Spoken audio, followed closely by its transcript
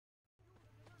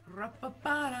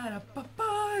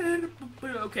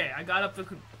Okay, I got up the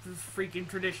freaking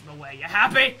traditional way. You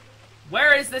happy?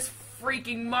 Where is this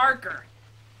freaking marker?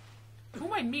 Who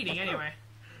am I meeting anyway?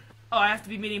 Oh, I have to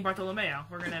be meeting Bartolomeo.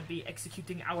 We're gonna be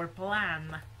executing our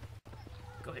plan.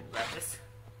 Go ahead and grab this.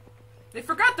 They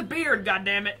forgot the beard,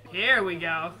 goddammit. Here we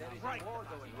go.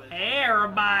 Hey,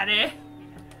 everybody.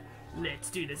 Let's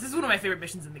do this. This is one of my favorite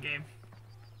missions in the game.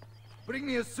 Bring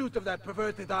me a suit of that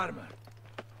perverted armor.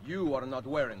 You are not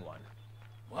wearing one.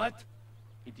 What?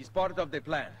 It is part of the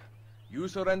plan. You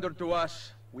surrender to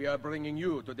us, we are bringing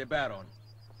you to the Baron.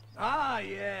 Ah,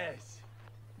 yes.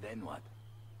 Then what?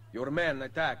 Your men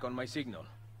attack on my signal.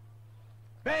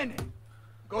 Bene!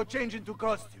 Go change into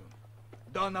costume.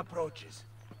 Dawn approaches.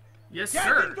 Yes, Get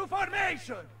sir. into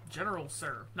formation! General,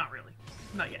 sir. Not really.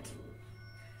 Not yet.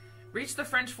 Reach the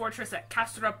French fortress at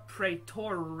Castra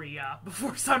Praetoria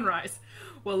before sunrise,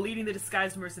 while leading the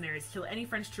disguised mercenaries. Kill any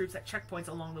French troops at checkpoints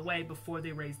along the way before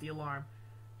they raise the alarm.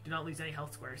 Do not lose any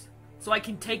health squares. So I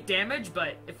can take damage,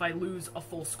 but if I lose a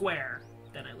full square,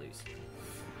 then I lose.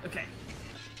 Okay.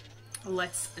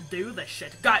 Let's do this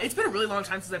shit. God, it's been a really long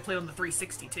time since I played on the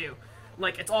 360, too.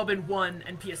 Like, it's all been 1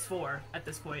 and PS4 at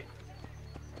this point.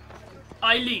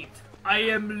 I lead. I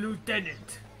am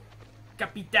Lieutenant.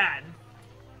 Capitan.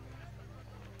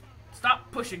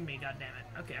 Stop pushing me,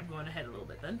 goddammit. Okay, I'm going ahead a little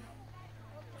bit then.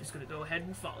 Just gonna go ahead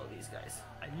and follow these guys.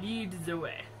 I lead the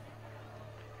way.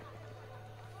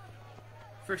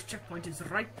 First checkpoint is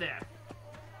right there.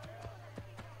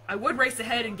 I would race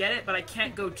ahead and get it, but I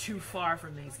can't go too far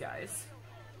from these guys.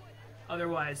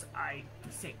 Otherwise, I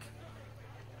sink.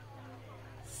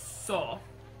 So...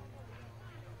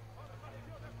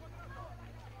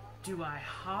 do I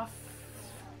have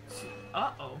to...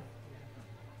 Uh-oh.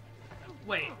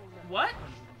 Wait, what?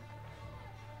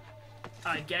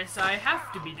 I guess I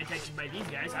have to be detected by these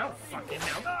guys. I don't fucking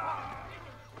know.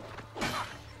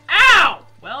 Ow!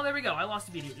 Well, there we go. I lost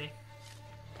immediately.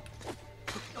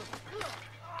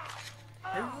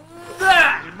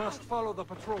 We must follow the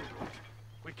patrol route.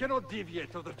 We cannot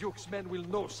deviate or the Duke's men will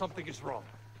know something is wrong.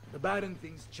 The Baron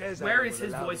thinks Cesare Where is will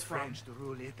his allow voice the from? French to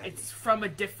rule Italy. It's from a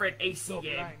different AC So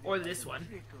game. blinded Or by this the one.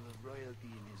 trickle of royalty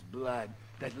in his blood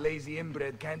that lazy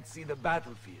inbred can't see the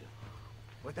battlefield.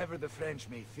 Whatever the French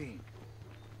may think,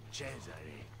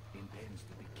 Cesare intends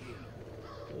to be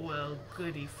killed. Well,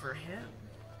 goody for him.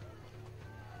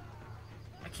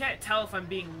 I can't tell if I'm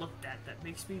being looked at. That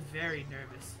makes me very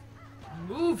nervous.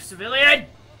 Move, civilian!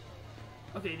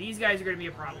 Okay, these guys are gonna be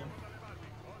a problem.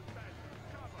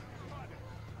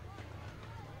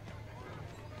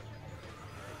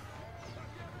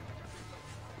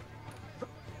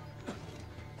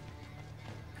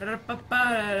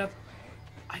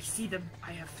 I see them.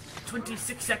 I have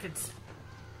 26 seconds.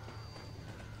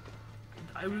 And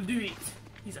I will do it.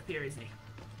 He's up here, isn't he?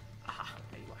 Aha,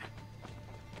 there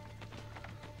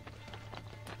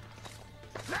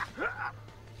you are.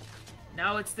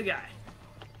 Now it's the guy.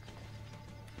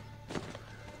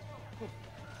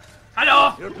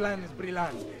 Hello! Your plan is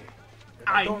brillante.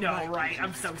 I don't know, like right? using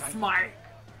I'm so this kind of smart. way.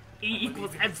 E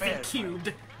equals MC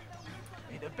cubed.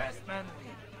 May the best man win.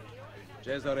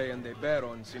 Cesare and the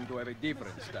Baron seem to have a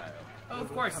different style. Oh, of There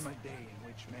will course. come a day in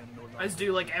which men no longer As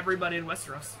do, like, everybody in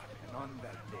Westeros. and on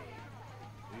that day,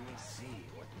 we will see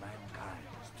what mankind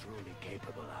is truly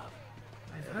capable of.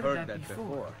 I've heard that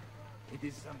before. It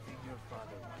is something your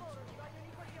father once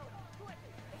wrote.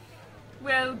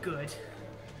 Well, good.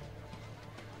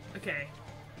 Okay.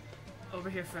 Over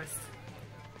here first.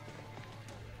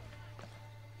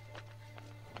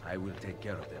 I will take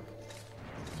care of them.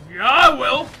 Yeah, I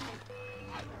will!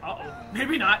 Uh-oh.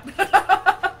 Maybe not.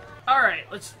 Alright,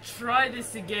 let's try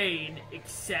this again,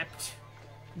 except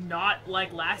not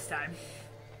like last time.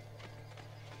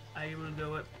 I will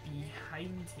go up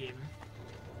behind him.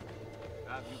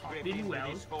 Really well.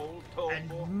 And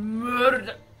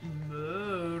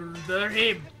murder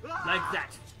him. Like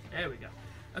that. There we go.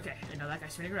 Okay, and now that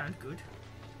guy's turning around. Good.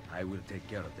 I will take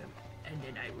care of them. And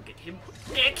then I will get him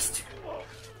next.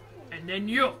 And then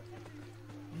you.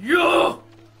 You!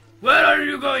 Where are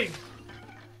you going?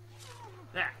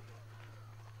 There.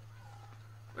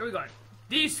 Where are we going?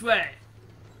 This way.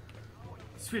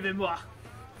 Suivez-moi.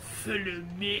 Follow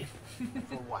me.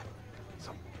 For what?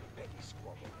 Some petty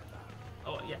squabble.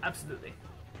 Oh, yeah, absolutely.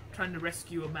 Trying to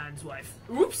rescue a man's wife.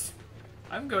 Oops!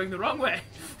 I'm going the wrong way.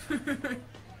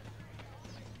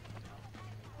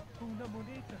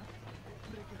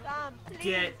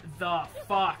 Get the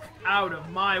fuck out of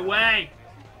my way!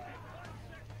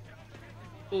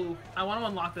 Ooh, I want to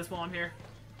unlock this while I'm here.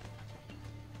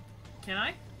 Can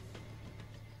I?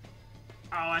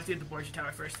 Oh, I have to get the Borgia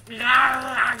Tower first.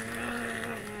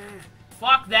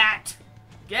 Fuck that!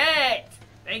 Get!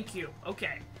 Thank you.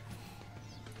 Okay.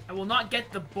 I will not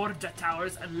get the Borgia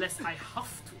Towers unless I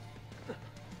have to.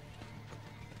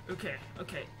 Okay,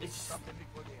 okay. It's just...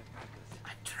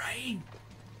 I'm trying.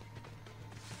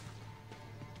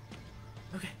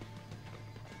 Okay.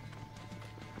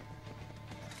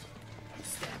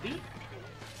 Stabby.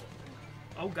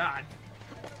 Oh god.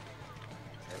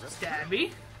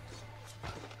 Stabby.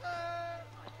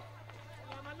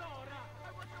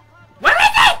 Where is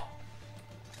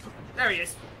he? There he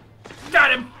is.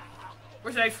 Got him.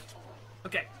 We're safe.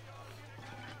 Okay.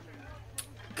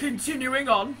 Continuing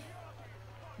on.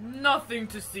 Nothing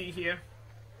to see here.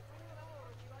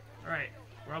 Alright,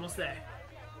 we're almost there.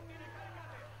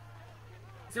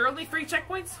 Is there only 3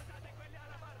 checkpoints?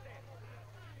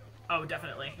 Oh,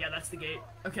 definitely. Yeah, that's the gate.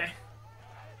 Okay.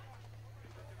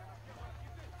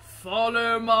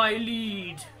 Follow my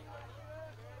lead.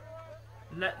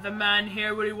 Let the man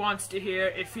hear what he wants to hear,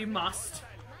 if he must.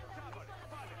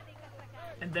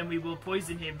 And then we will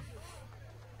poison him.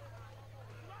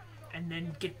 And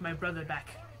then get my brother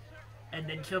back. And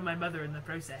then kill my mother in the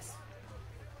process.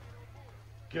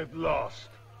 Get lost.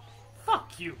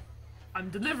 Fuck you. I'm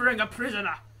delivering a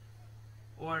prisoner.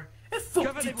 Or a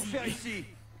fuck.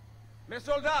 Mes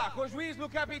soldats, rejoignez le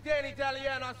capitaine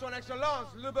italien à son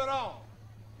excellence, le baron.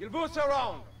 Il vous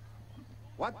surround.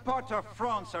 What part of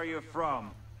France are you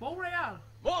from? Montreal.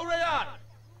 Montreal!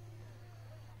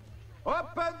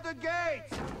 Open the gate!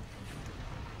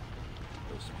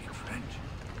 Those speak French.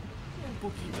 Un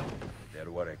poquito.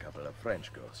 There were a couple of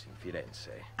French girls in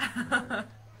Firenze.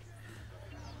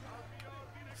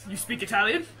 You speak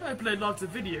Italian? I played lots of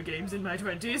video games in my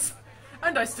 20s.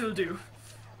 And I still do.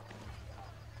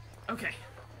 Okay.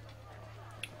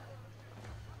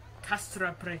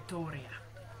 Castra Praetoria.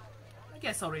 I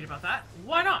guess I'll read about that.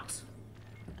 Why not?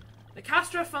 The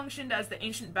Castra functioned as the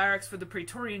ancient barracks for the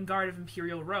Praetorian Guard of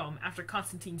Imperial Rome after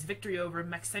Constantine's victory over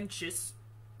Maxentius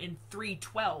in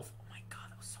 312. Oh my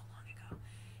god, that was so long ago.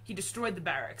 He destroyed the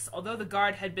barracks. Although the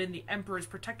Guard had been the Emperor's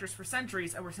protectors for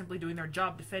centuries and were simply doing their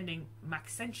job defending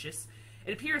Maxentius,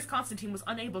 it appears Constantine was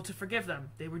unable to forgive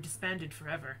them. They were disbanded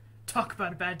forever. Talk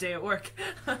about a bad day at work.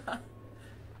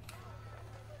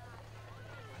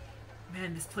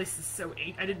 Man, this place is so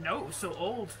I didn't know it was so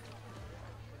old.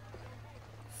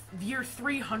 Year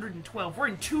 312. We're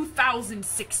in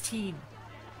 2016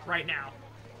 right now.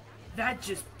 That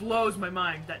just blows my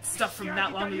mind that stuff from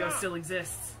that long ago still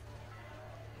exists.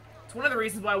 It's one of the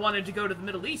reasons why I wanted to go to the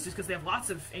Middle East, is because they have lots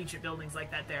of ancient buildings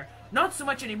like that there. Not so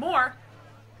much anymore.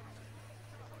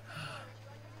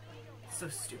 So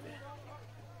stupid.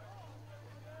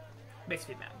 Makes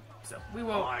me mad. So, we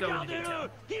won't go into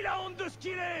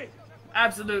detail.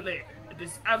 Absolutely. It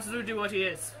is absolutely what he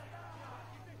is.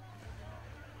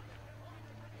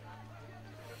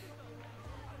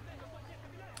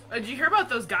 Did you hear about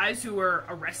those guys who were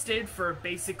arrested for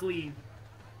basically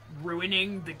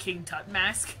ruining the King Tut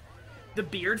mask? The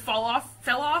beard fell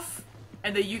off,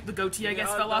 and they the goatee, I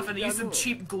guess, fell off, and they used some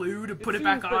cheap glue to put it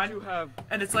back on.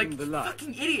 And it's like,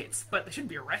 fucking idiots, but they shouldn't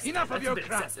be arrested. Enough of your a bit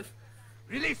crap. excessive.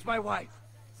 Release my wife.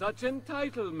 Such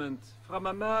entitlement from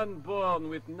a man born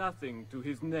with nothing to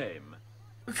his name.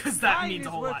 Because that Mine means a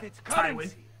is whole worth lot. its Tywin.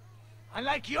 currency.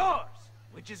 Unlike yours,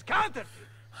 which is counterfeit.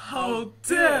 How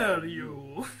dare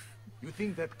you? You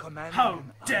think that commanding How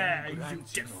an dare army you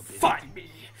grants you defy me?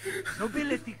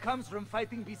 Nobility comes from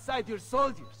fighting beside your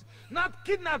soldiers, not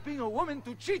kidnapping a woman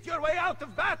to cheat your way out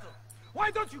of battle.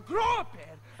 Why don't you grow up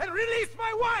here and release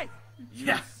my wife?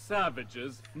 Yeah.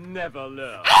 Savages never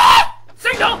learn.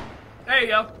 Signal! There you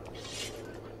go.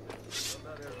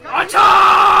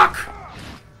 Attack!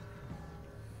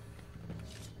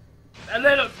 A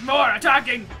little more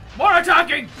attacking! More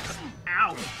attacking!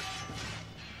 Ow.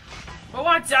 But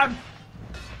want some?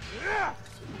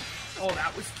 Oh,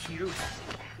 that was cute.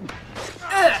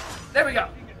 There we go.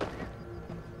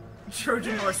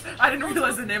 Trojan horse. I didn't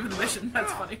realize the name of the mission.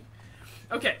 That's funny.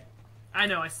 Okay. I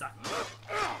know I suck.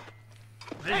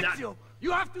 Ezio,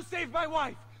 you have to save my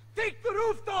wife. Take the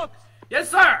rooftops. Yes,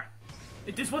 sir!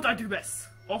 It is what I do best.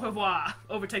 Au revoir.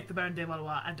 Overtake the Baron de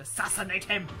Valois and assassinate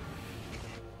him.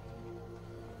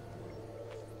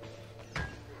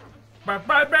 Running,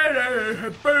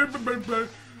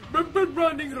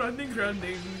 running,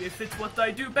 running. If it's what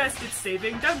I do best, it's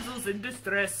saving damsels in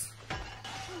distress.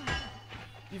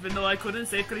 Even though I couldn't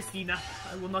save Christina,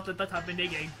 I will not let that happen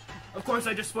again. Of course,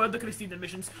 I just spoiled the Christina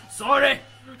missions. Sorry!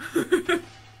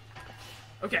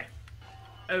 Okay.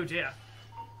 Oh dear.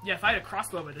 Yeah, if I had a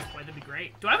crossbow at this point, that'd be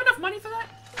great. Do I have enough money for that?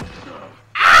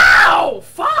 Ow!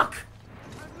 Fuck!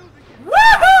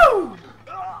 Woohoo!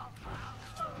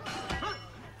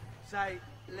 Sai,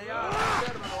 Le armi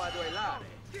servono a duellare.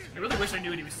 I really wish I knew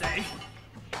what he was saying.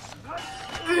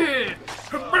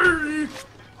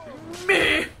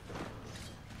 Me!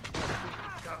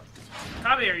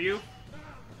 Come here, you.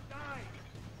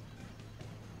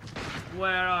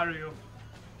 Where are you?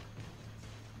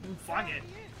 Fuck it.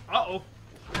 Uh-oh.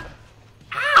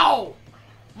 Ow!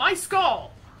 My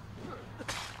skull!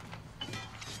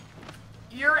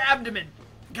 Your abdomen.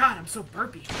 God, I'm so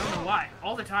burpy. I don't know why.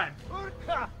 All the time.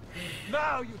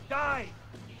 Now you die!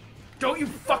 Don't you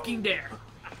fucking dare.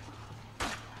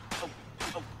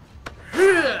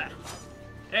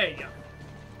 There you go.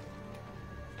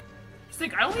 Just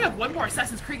think, I only have one more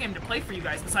Assassin's Creed game to play for you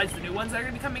guys besides the new ones that are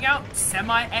going to be coming out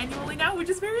semi-annually now, which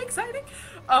is very exciting.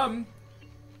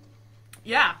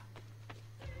 Yeah.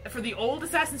 For the old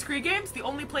Assassin's Creed games, the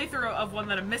only playthrough of one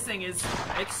that I'm missing is,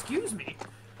 excuse me,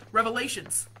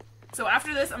 Revelations. So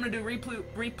after this, I'm going to do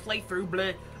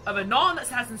replaythrough of a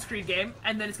non-Assassin's Creed game,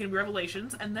 and then it's going to be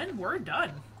Revelations, and then we're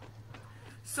done.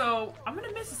 So, I'm going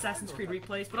to miss Assassin's Creed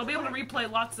replays, but I'll be able to replay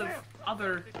lots of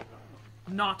other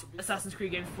not Assassin's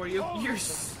Creed games for you. You're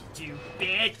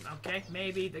stupid. Okay,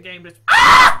 maybe the game just...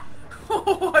 Ah!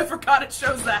 Oh, I forgot it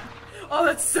shows that. Oh,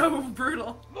 that's so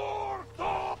brutal.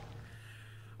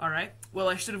 Alright, well,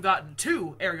 I should have gotten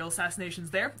 2 aerial assassinations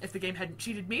there if the game hadn't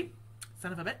cheated me.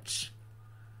 Son of a bitch.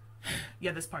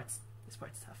 Yeah, this part's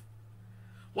tough.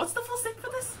 What's the full sync for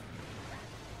this?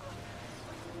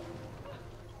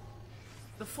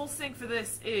 The full sync for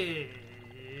this is...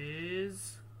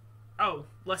 Oh,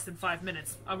 less than 5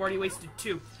 minutes. I've already wasted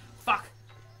 2. Fuck.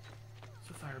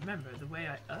 So if I remember the way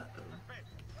I... Uh-oh.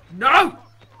 No!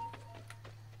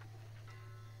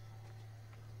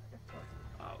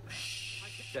 Oh,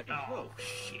 shit. Oh,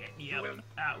 shit. Yep.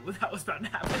 That was about to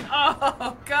happen.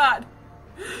 Oh, God.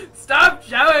 Stop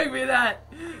showing me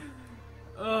that!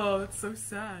 Oh, that's so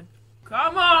sad.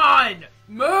 Come on!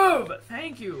 Move!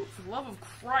 Thank you. For the love of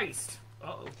Christ.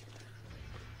 Uh-oh.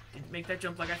 Didn't make that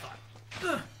jump like I thought.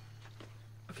 Ugh.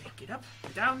 Okay, get up,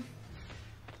 get down.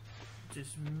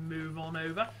 Just move on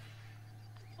over.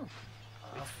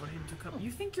 For him to come.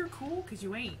 You think you're cool? Because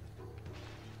you ain't.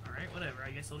 Alright, whatever.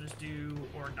 I guess I'll just do...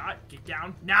 Or not. Get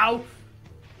down. Now!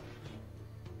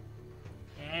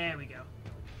 There we go.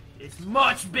 It's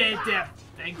much better.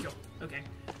 Thank you. Okay.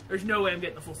 There's no way I'm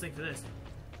getting the full sync for this.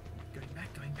 Going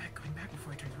back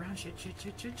before he turns around.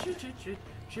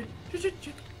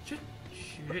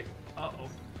 Shit. Uh-oh.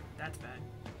 That's bad.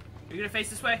 Are you gonna face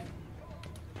this way?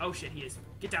 Oh shit, he is.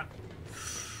 Get down.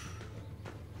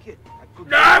 Kid, I could...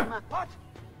 No! What?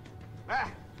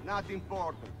 Ah, not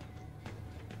important.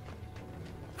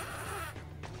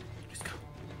 Just go.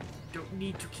 Don't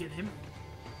need to kill him.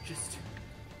 Just...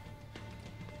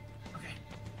 Okay.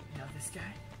 Now this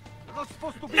guy. You're not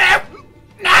supposed to be... No!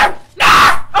 No!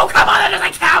 Oh, come on, that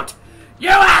doesn't count! You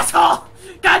asshole!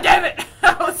 God damn it!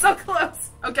 That was so close.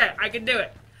 Okay, I can do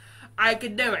it. I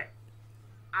can do it.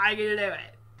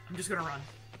 I'm just gonna run.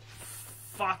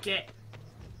 Fuck it.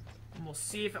 And we'll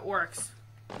see if it works.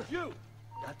 You!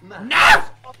 That man! No!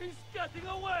 He's getting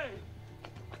away!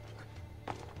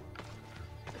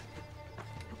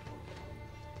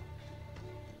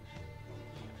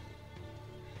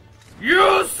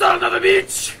 You son of a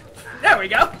bitch! There we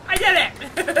go. I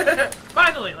did it!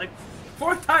 Finally, like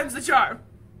 4th time's the charm.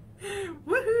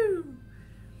 Woohoo!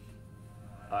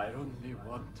 I only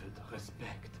wanted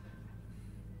respect.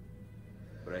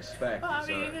 Respect I is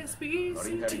mean, earned, it's easy or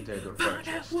to inherited or find out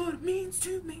purchased. what it means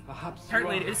to me. Perhaps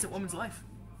Apparently, you an are. innocent woman's life.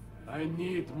 I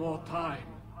need more time.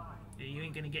 You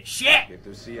ain't gonna get shit! Che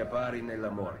tu sia pari nella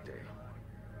morte.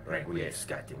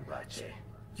 Requiescat in pace.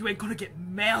 You ain't gonna get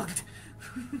mailed.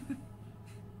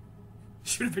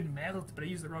 Should have been mailed, but I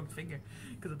used the wrong finger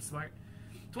because I'm smart.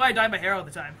 That's why I dye my hair all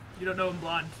the time. You don't know I'm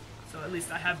blonde, so at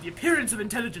least I have the appearance of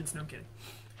intelligence. No, I'm kidding.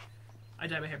 I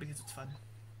dye my hair because it's fun.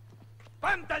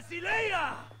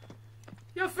 Fantasilea!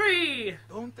 You're free!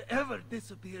 Don't ever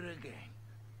disappear again.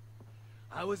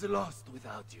 I was lost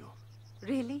without you.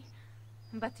 Really?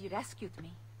 But you rescued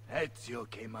me. Ezio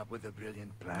came up with a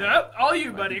brilliant plan. No, all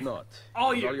you, buddy. Not.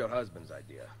 All It was you. all your husband's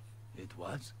idea. It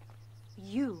was?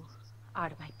 You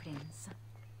are my prince.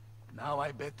 Now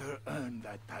I better earn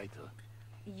that title.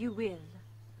 You will.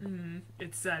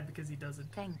 It's sad because he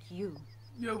doesn't. Thank you.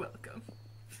 You're welcome.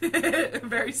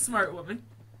 Very smart woman.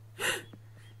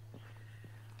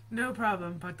 No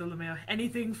problem, Bartolomeo.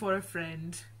 Anything for a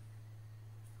friend.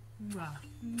 Mwah,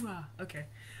 mwah. Okay.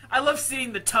 I love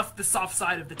seeing the soft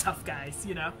side of the tough guys,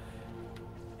 you know?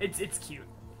 It's cute.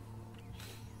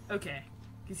 Okay.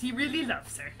 Because he really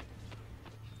loves her.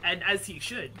 And as he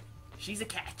should. She's a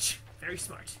catch. Very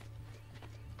smart.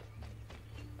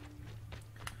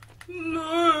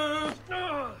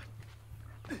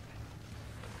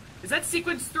 Is that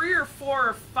sequence 3 or 4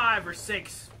 or 5 or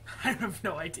 6? I have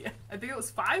no idea. I think it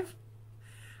was 5?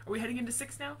 Are we heading into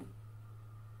 6 now?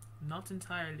 Not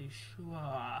entirely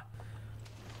sure.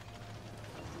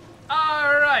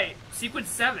 Alright, sequence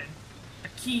 7. A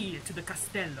key to the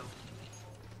castello.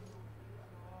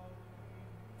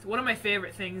 So one of my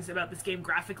favorite things about this game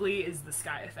graphically is the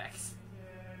sky effects.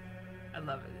 I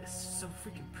love it. It's so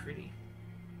freaking pretty.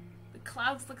 The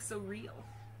clouds look so real.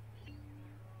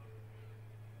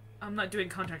 I'm not doing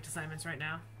contract assignments right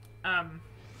now. I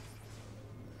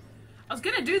was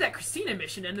gonna do that Christina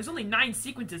mission, and there's only 9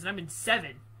 sequences, and I'm in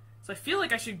 7. So I feel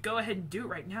like I should go ahead and do it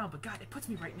right now, but god, it puts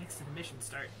me right next to the mission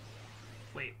start.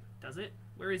 Wait, does it?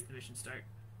 Where is the mission start?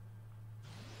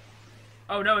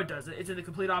 Oh, no, it doesn't. It's in the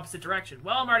complete opposite direction.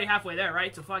 Well, I'm already halfway there,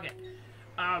 right? So fuck it.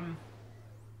 I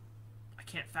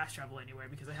can't fast travel anywhere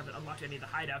because I haven't unlocked any of the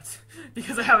hideouts.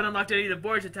 Because I haven't unlocked any of the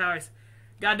Borgia towers.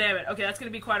 God damn it. Okay, that's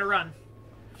gonna be quite a run.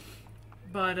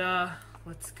 But,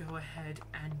 let's go ahead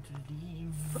and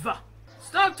leave.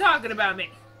 Stop talking about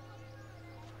me!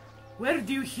 Where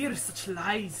do you hear such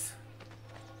lies?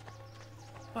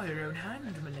 By your own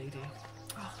hand, milady.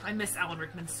 Oh, I miss Alan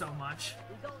Rickman so much.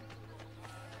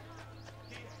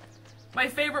 My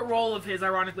favorite role of his,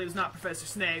 ironically, was not Professor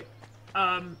Snape.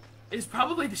 Is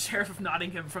probably the Sheriff of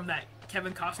Nottingham from that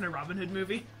Kevin Costner Robin Hood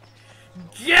movie.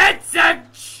 Get some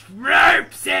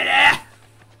troops in it!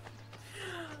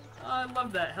 I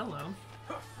love that. Hello.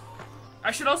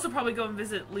 I should also probably go and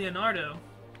visit Leonardo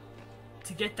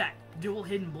to get that dual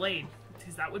hidden blade,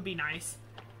 because that would be nice.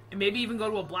 And maybe even go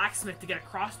to a blacksmith to get a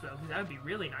crossbow, because that would be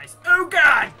really nice. Oh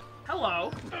god!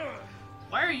 Hello.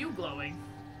 Why are you glowing?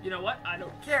 You know what? I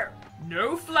don't care.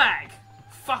 No flag.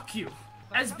 Fuck you.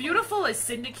 As beautiful as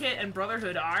Syndicate and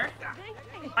Brotherhood are,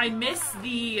 I miss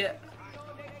the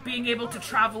being able to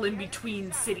travel in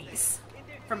between cities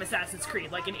from Assassin's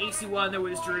Creed. Like in AC1 there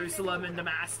was Jerusalem and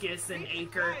Damascus and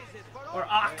Acre, or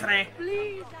Acre.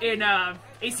 In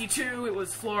AC2 it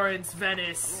was Florence,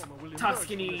 Venice,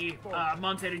 Tuscany,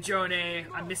 Monteriggione.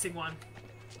 I'm missing one.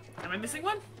 Am I missing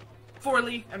one?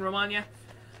 Forli and Romagna.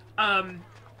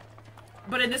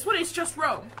 But in this one it's just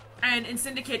Rome. And in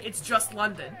Syndicate it's just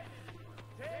London.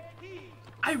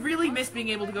 I really miss being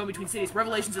able to go in between cities.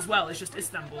 Revelations as well, it's just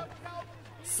Istanbul.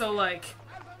 So like,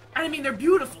 and I mean they're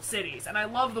beautiful cities and I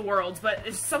love the worlds, but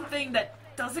it's something that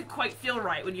doesn't quite feel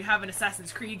right when you have an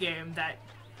Assassin's Creed game that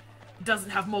doesn't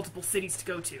have multiple cities to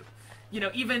go to. You know,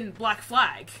 even Black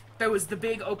Flag, there was the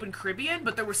big open Caribbean,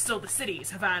 but there were still the cities,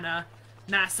 Havana,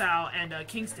 Nassau, and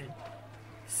Kingston.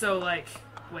 So like,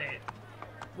 wait,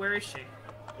 where is she?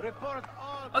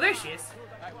 Oh, there she is.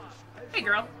 Hey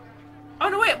girl. Oh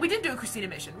no wait, we did do a Christina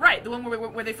mission. Right, the one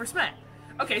where they first met.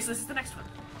 Okay, so this is the next one.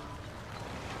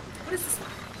 What is this one?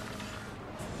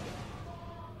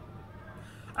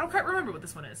 I don't quite remember what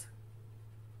this one is.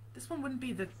 This one wouldn't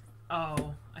be the...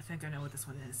 Oh, I think I know what this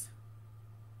one is.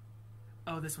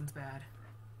 Oh, this one's bad.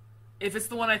 If it's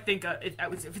the one I think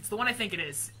if it's the one I think it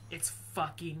is, it's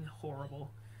fucking horrible.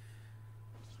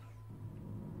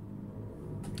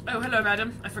 Oh, hello,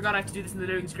 madam. I forgot I have to do this in the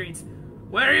loading screens.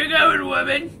 Where are you going,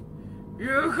 woman?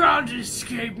 You can't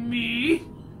escape me.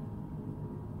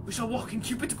 We shall walk in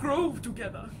Cupid's Grove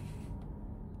together.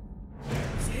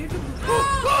 Save the...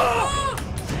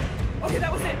 Okay,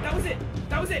 that was it. That was it.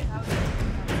 That was it.